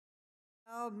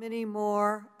How many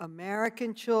more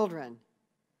American children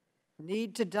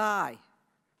need to die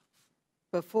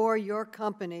before your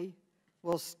company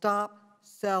will stop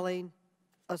selling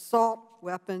assault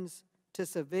weapons to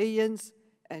civilians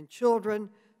and children,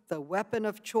 the weapon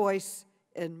of choice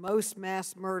in most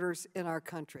mass murders in our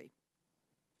country?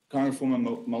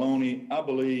 Congresswoman Maloney, I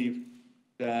believe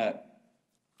that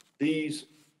these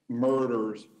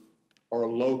murders are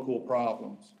local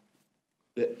problems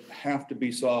that have to be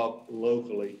solved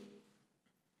locally.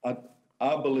 I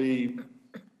believe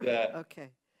that okay.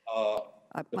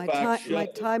 My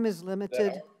time is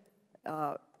limited,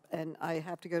 and I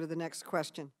have to go to the next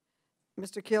question.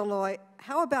 Mr. Killoy,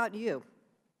 how about you?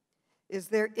 Is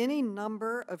there any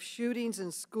number of shootings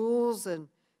in schools and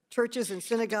churches and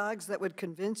synagogues that would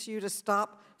convince you to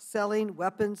stop selling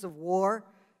weapons of war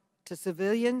to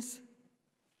civilians?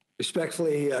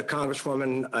 Respectfully,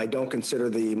 Congresswoman, I don't consider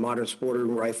the modern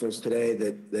sporting rifles today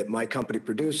that my company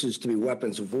produces to be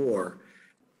weapons of war.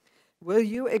 Will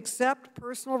you accept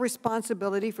personal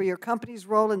responsibility for your company's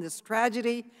role in this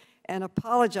tragedy and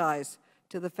apologize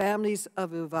to the families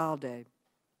of Uvalde?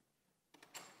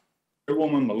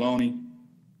 Chairwoman Maloney,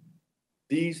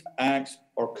 these acts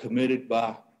are committed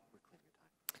by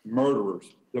murderers.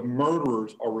 The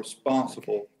murderers are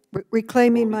responsible.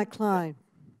 Reclaiming my client.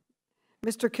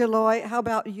 Mr. Killoy, how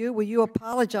about you? Will you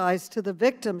apologize to the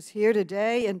victims here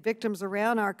today and victims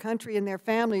around our country and their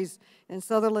families in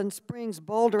Sutherland Springs,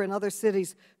 Boulder, and other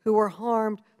cities who were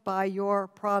harmed by your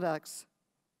products?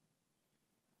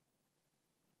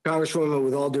 Congresswoman,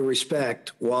 with all due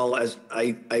respect, while as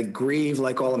I grieve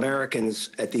like all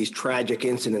Americans at these tragic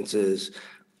incidences,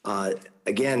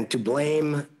 again, to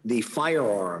blame the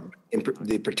firearm,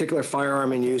 the particular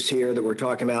firearm in use here that we're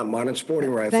talking about, modern sporting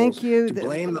rifles, Thank you. to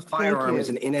blame the firearm as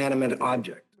an inanimate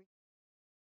object.